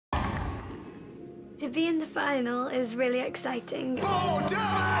To be in the final is really exciting. Beau Dermott!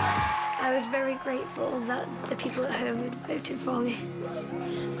 I was very grateful that the people at home had voted for me.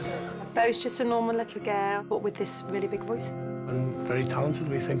 Beau's just a normal little girl, but with this really big voice. And very talented,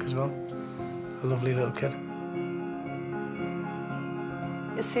 we think, as well. A lovely little kid.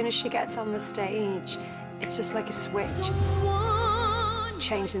 As soon as she gets on the stage, it's just like a switch.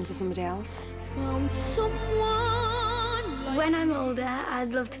 Changed into somebody else. When I'm older,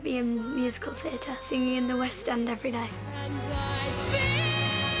 I'd love to be in musical theatre, singing in the West End every day.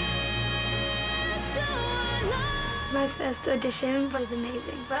 My first audition was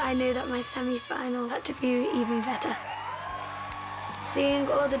amazing, but I knew that my semi-final had to be even better. Seeing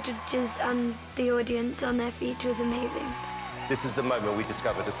all the judges and the audience on their feet was amazing. This is the moment we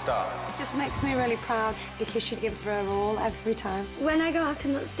discovered a star. It just makes me really proud because she gives her all every time. When I go out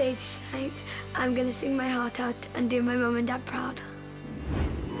on that stage tonight, I'm going to sing my heart out and do my mum and dad proud.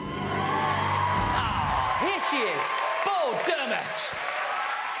 Ah, here she is, Beau Dermott.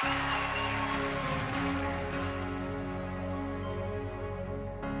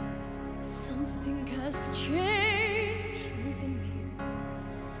 Something has changed within me.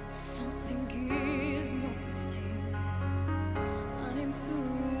 Something is not the same. I'm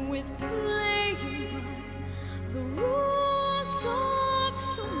through with playing by the rules of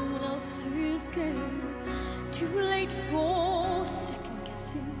someone else's game. Too late for second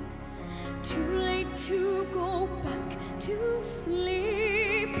guessing. Too late to go back to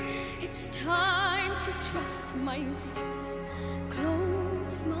sleep. It's time to trust my instincts.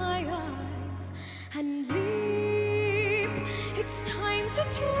 Close my eyes and leap. It's time to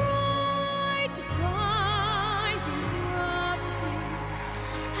try defying gravity.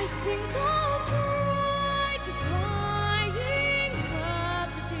 I think I'll try defying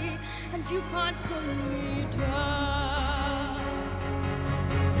gravity, and you can't pull me down.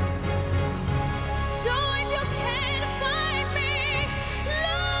 So if you can't find me,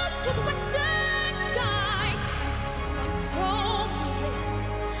 look to the western sky. Someone told me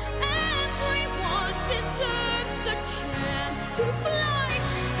everyone deserves a chance to fly,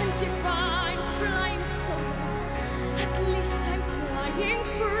 and if I'm flying solo, at least I'm flying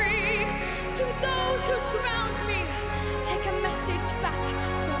free. To those who ground me, take a message back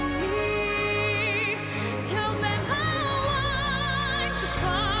from me. Tell them how I'm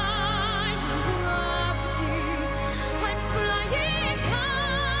defying gravity. I'm flying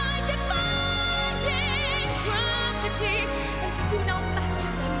high, defying gravity, and soon I'll match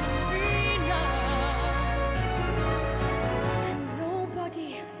them in arena. And nobody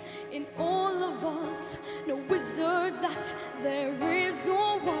in all of us, no wizard that there is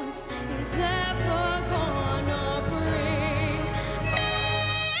or was, is ever gonna bring me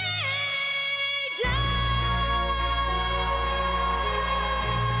down.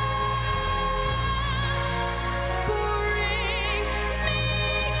 Bring me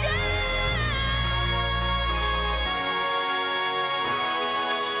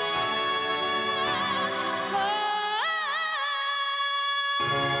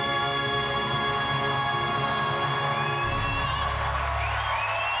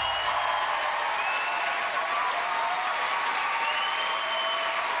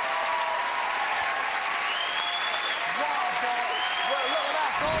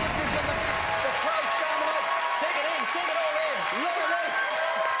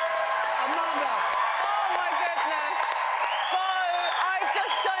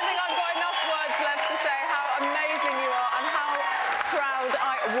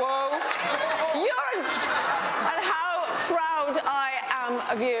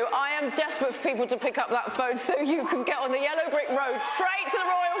of you. I am desperate for people to pick up that phone so you can get on the yellow brick road straight to the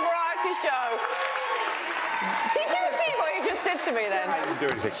Royal Variety Show. Did you see what you just did to me then? I didn't do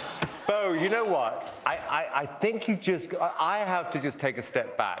anything. Beau, you know what? I think you just... I have to just take a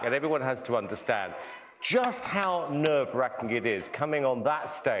step back, and everyone has to understand just how nerve-wracking it is coming on that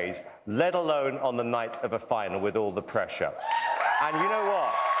stage, let alone on the night of a final with all the pressure. And you know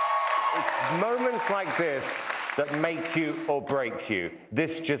what? It's moments like this that make you or break you.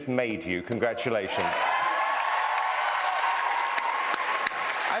 This just made you. Congratulations.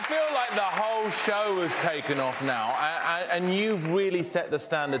 I feel like the whole show has taken off now, and you've really set the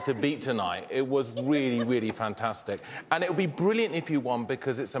standard to beat tonight. It was really, really fantastic. And it would be brilliant if you won,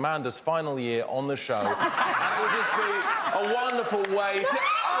 because it's Amanda's final year on the show. And it would just be a wonderful way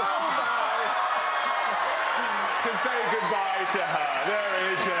to say goodbye to her. There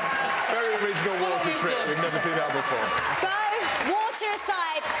is your very original water trick. We've never seen that before. Beau, water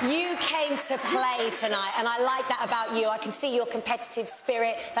aside, you came to play tonight, and I like that about you. I can see your competitive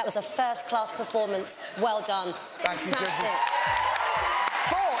spirit. That was a first-class performance. Well done. Thank you, Smashed judges. it.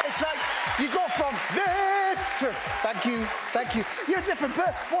 Beau, it's like You go from this to thank you. You're a different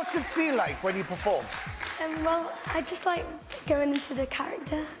person. What's it feel like when you perform? Well, I just like going into the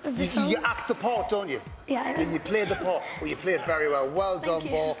character of the song. You act the part, don't you? Yeah. You played the part. Well, you played very well. Well done,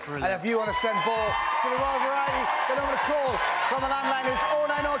 Beau. And if you want to send Beau to the Royal Variety, the number to call from a landline is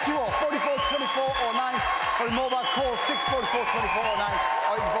 09020 44 24 09. For the mobile, call 644 24 09.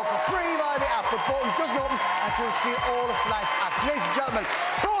 Or you can vote for free via the app. But voting doesn't open until you see all of tonight's acts. Ladies and gentlemen,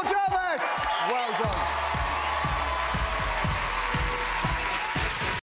 Beau Dermott! Well done.